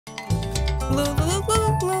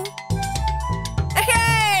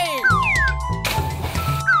Hey!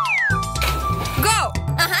 Go!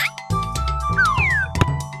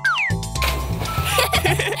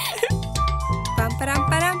 Pam param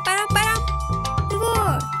param param param.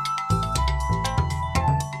 Вот.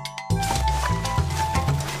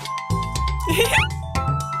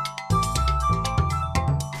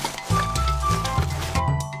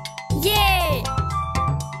 Yay!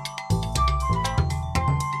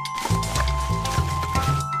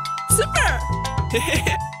 Super!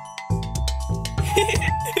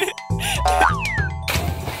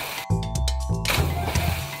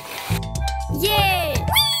 Yay!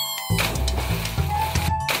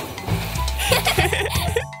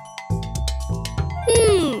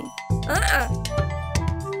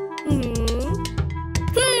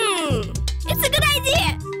 It's a good idea!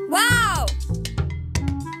 Wow!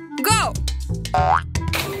 Go!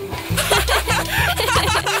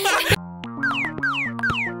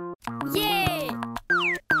 Yay!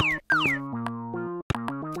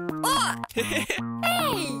 Oh!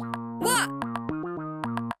 Hey! What?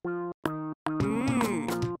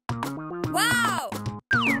 Wow!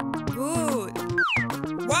 Good!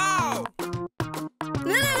 Wow!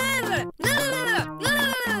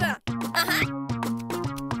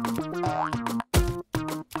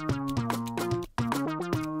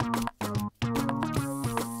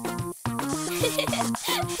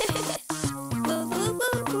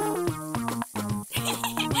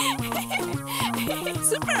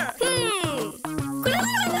 Super!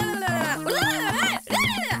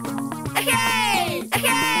 Hey!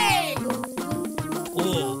 Hey!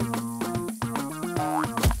 Oh.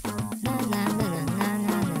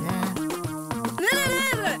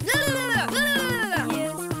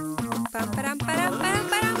 Yes. Pam param param param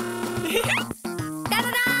param.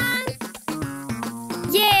 Ta-da-dan!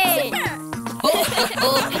 Yay! Oh!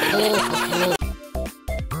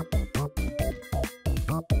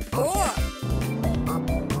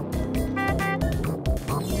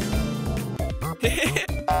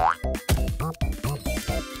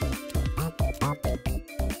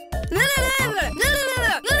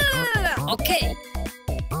 Okay.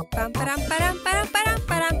 Pam param param param param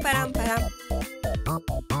param param param.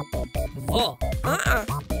 Oh.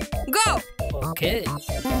 Go! Okay.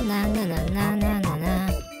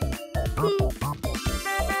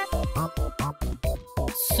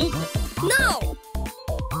 Super. No!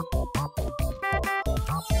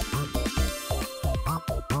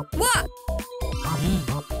 What?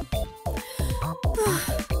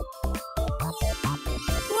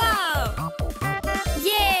 Wow!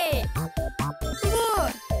 Yay!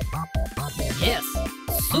 What? Yes.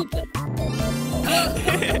 Super.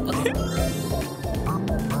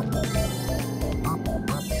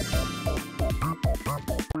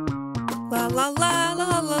 La la la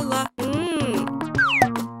la la la.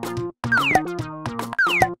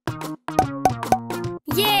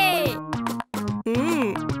 Yay!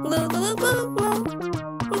 La la la la.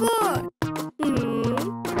 What?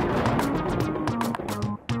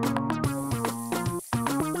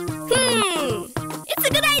 It's a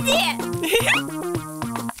good idea.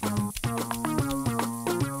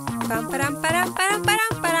 Pam param param param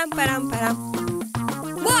param param param param.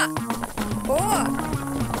 What? Oh!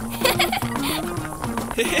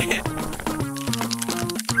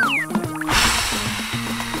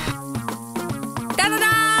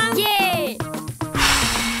 Ta-da-da! Yay!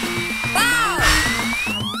 Wow!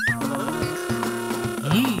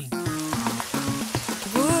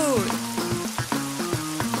 Good.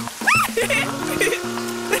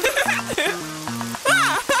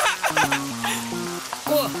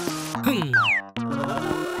 Oh.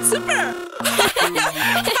 Super!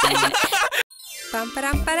 Pam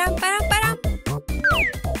param param param param.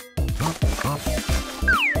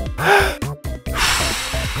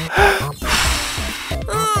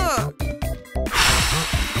 Oh!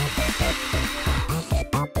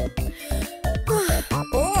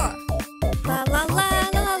 La la la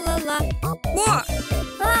la la la. What?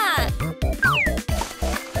 Ah!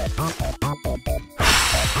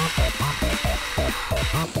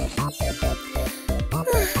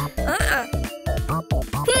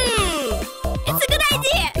 It's a good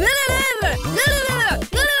idea.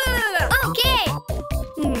 Okay.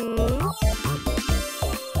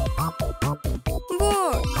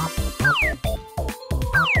 What?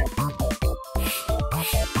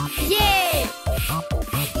 Yay!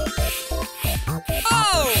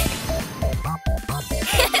 Oh!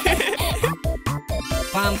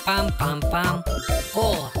 Pam pam pam pam.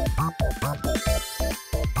 Oh.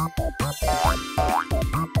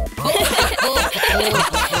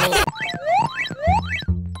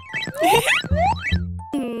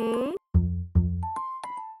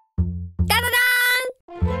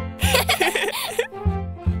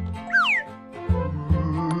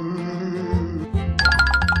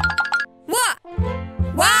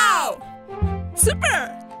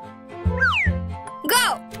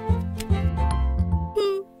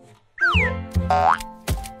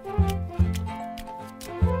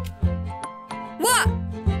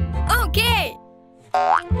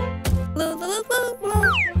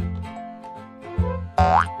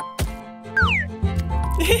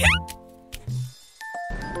 Good.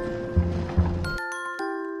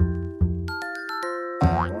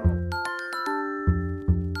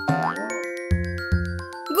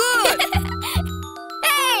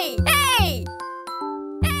 Hey, hey,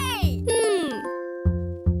 hey.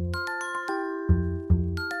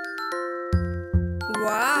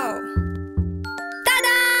 Wow.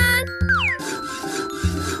 Ta-da!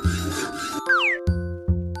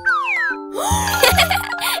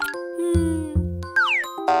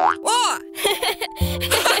 Oh!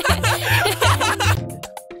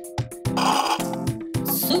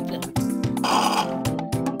 Super.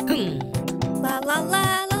 La la la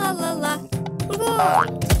la la la.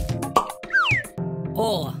 Good.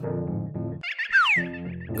 Oh.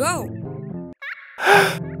 Go.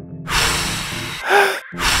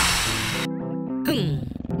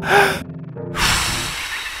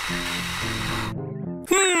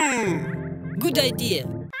 Good idea.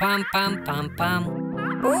 Pam pam pam pam.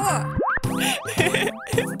 Oh!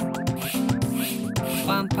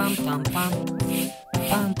 Pam pam pam pam.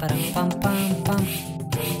 Pam param pam pam pam.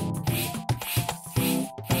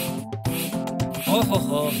 Oh ho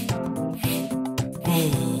ho.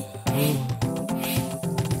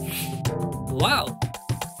 Wow.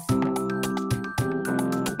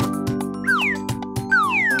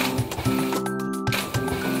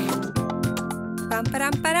 Pam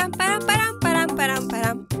param param param param param param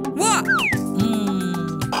param. Whoa!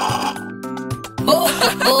 Oh ho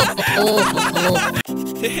ho ho ho.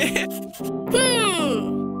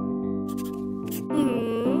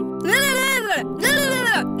 La la la la la la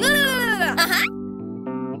la la la la.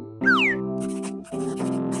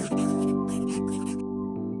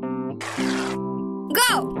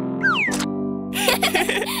 Go!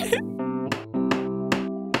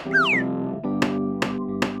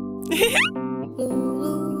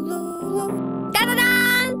 Da-da-da!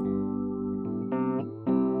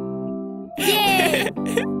 Yay!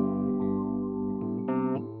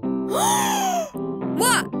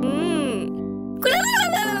 What?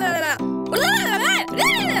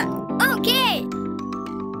 Okay.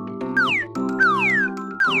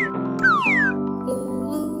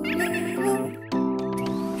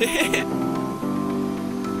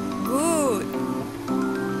 Good.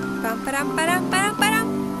 Pam param param param param.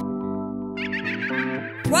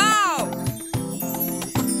 Wow.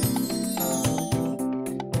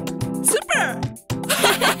 Super.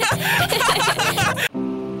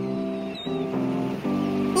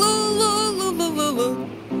 Lu lu lu lu lu lu.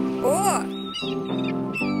 Oh.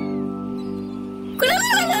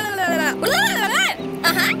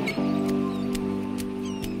 Uh-huh.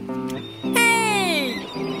 Hey.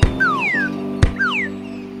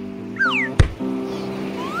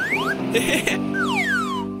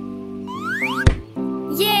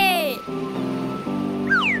 Yay!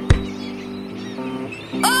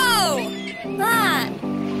 Oh! Ah!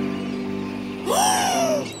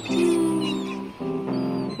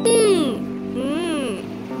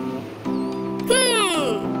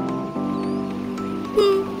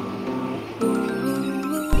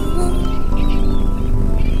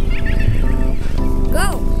 Go!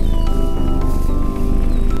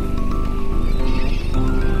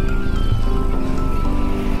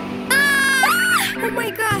 Ah! Oh my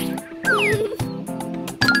God!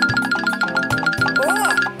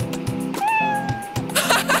 Oh!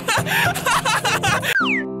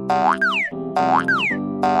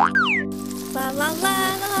 La la la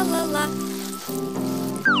la la la.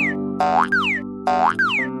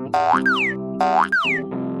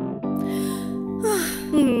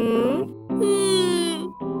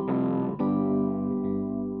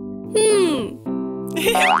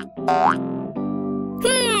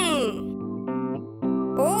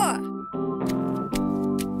 Oh.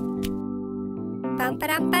 Pam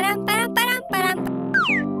param param param param param.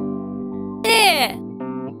 Eh.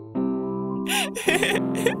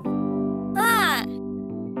 Ah.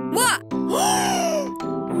 What?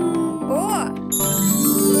 Oh.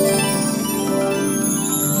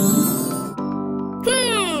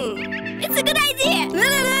 It's a good idea.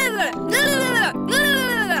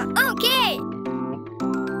 Okay.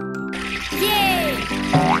 Yay.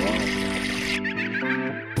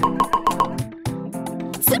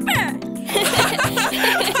 Super.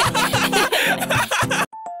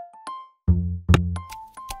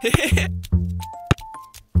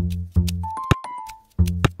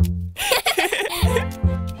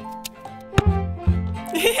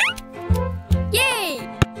 Yay!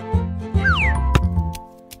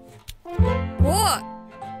 Whoa!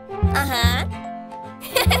 Uh-huh.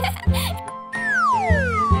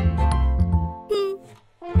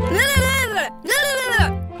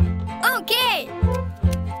 Okay.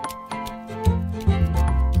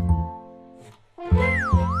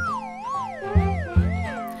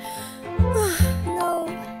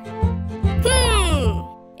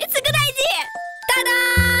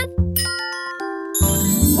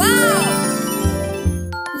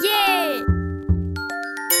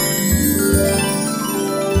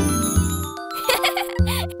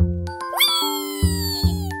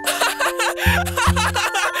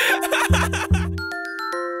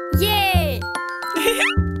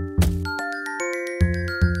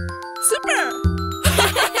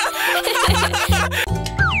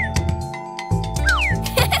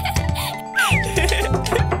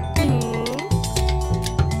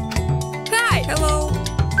 Hi. Hello.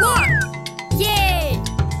 More. Yay.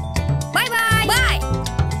 Bye bye. Bye.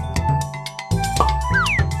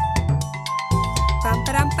 Pam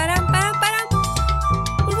param param param param.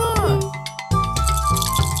 More.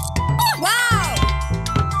 Wow.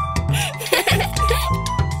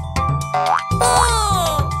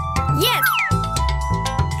 Oh. Yes.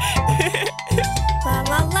 La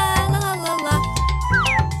la la la la la.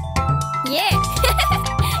 Yeah.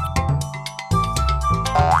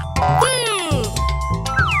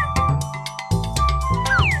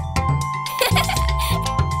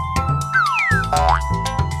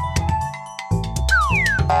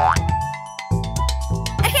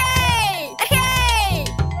 Hey! Hey!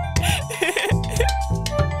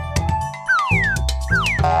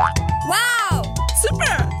 Wow!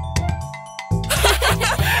 Super!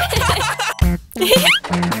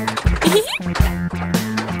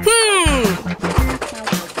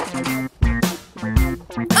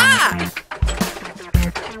 Ah!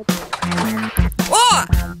 Oh!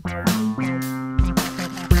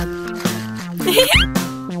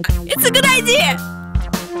 It's a good idea!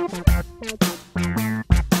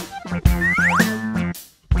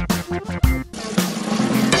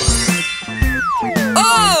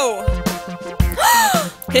 Oh!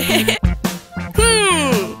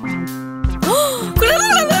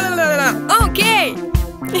 Okay.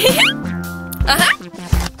 Uh-huh.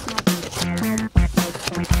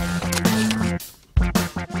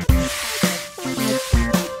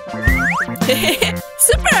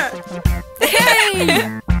 Super!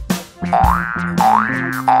 Hey!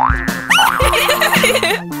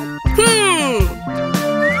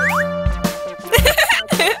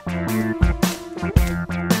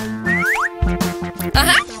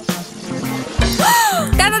 Uh-huh.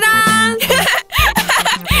 Da-da-da!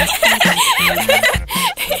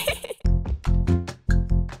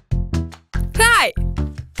 Hi!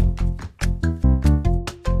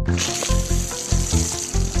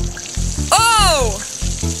 Oh!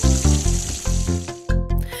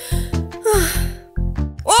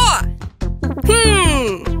 Oh!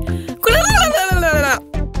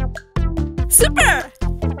 Super!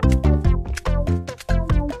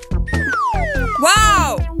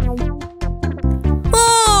 Wow!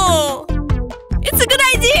 Oh! It's a good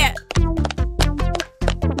idea!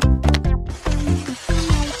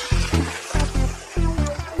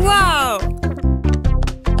 Wow!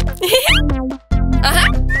 Uh-huh!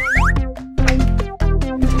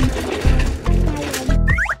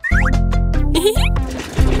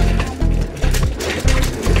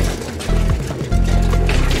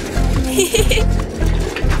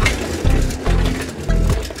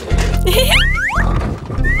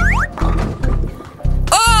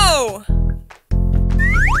 Oh!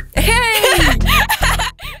 Hey!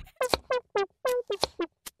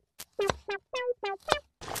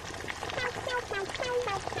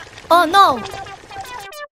 Oh no!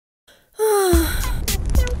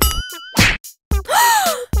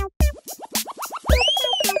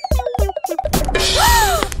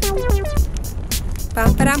 Pam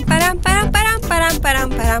param param param param param param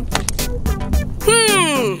param.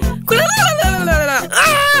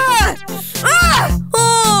 Ah! Ah!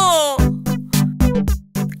 Oh!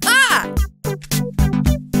 Ah!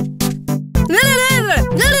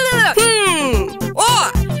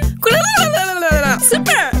 Oh!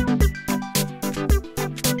 Super!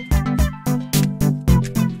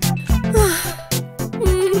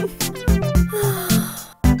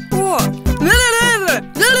 Oh!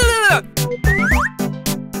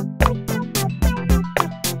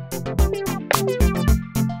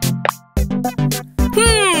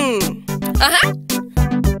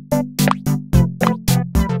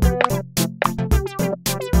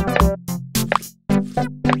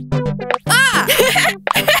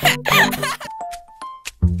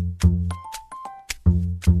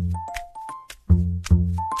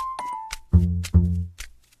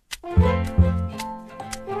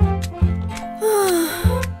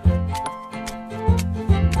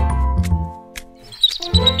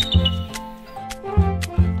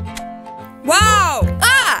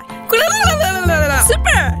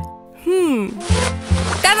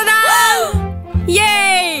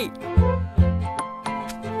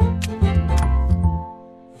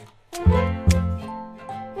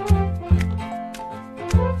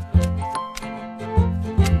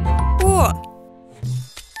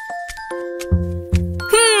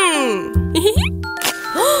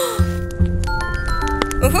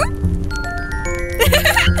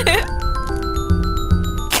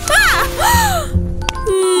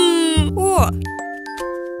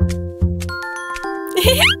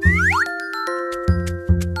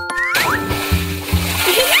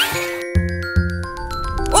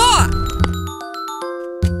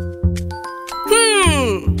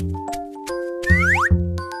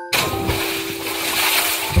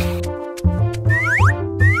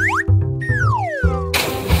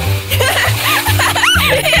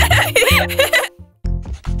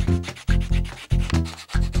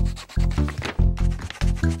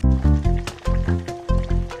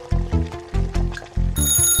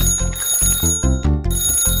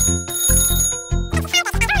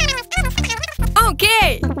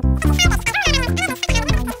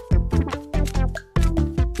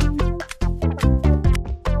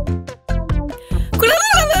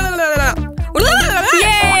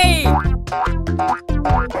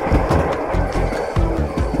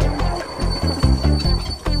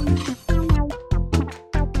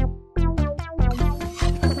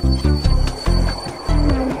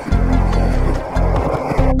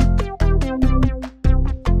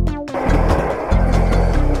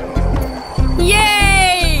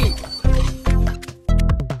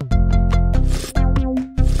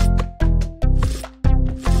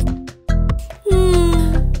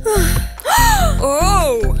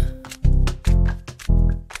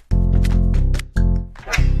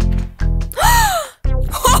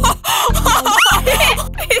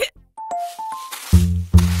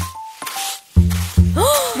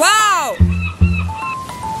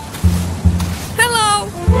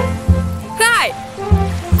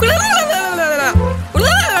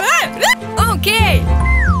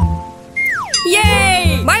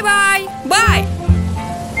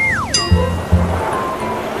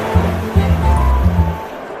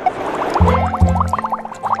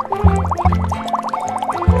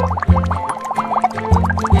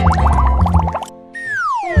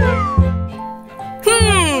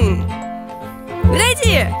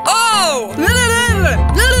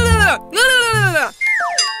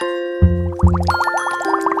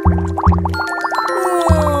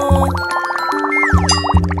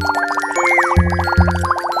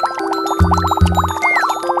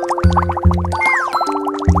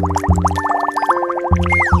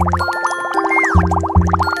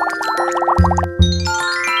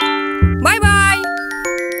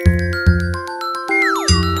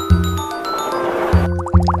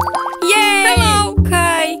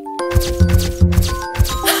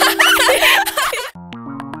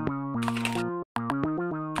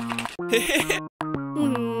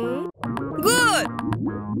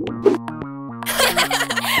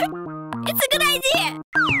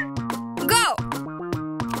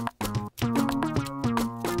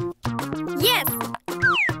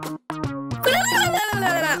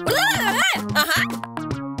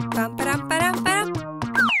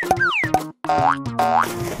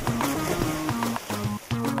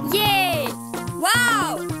 Yay!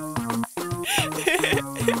 Wow!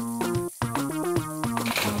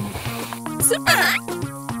 Super!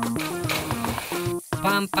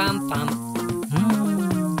 Pam, pam, pam.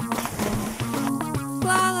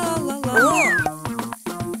 La la la la. Oh.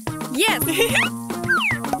 Yes!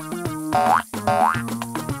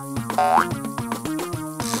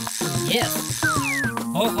 Yes.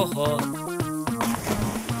 Ho, ho, ho.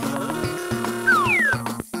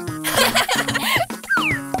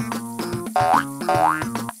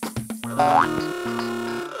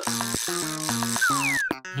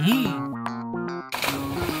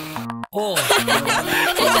 Oh.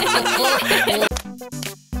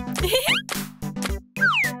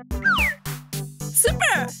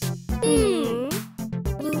 Super!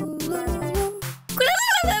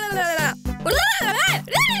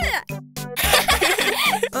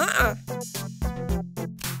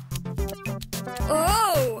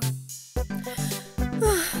 Oh!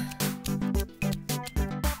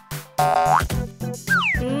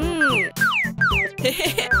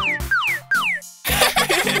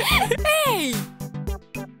 Hey!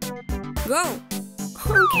 Go!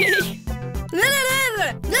 Okay. La la la la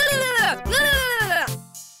la la la la la la.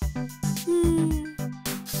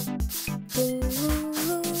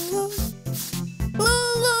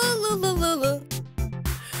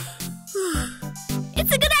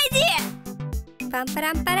 It's a good idea. Pam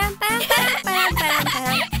param param param param param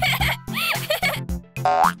param.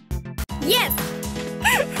 Yes.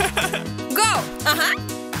 Go.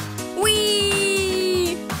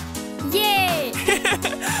 Wee. Yay.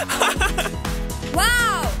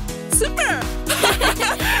 Wow. Super.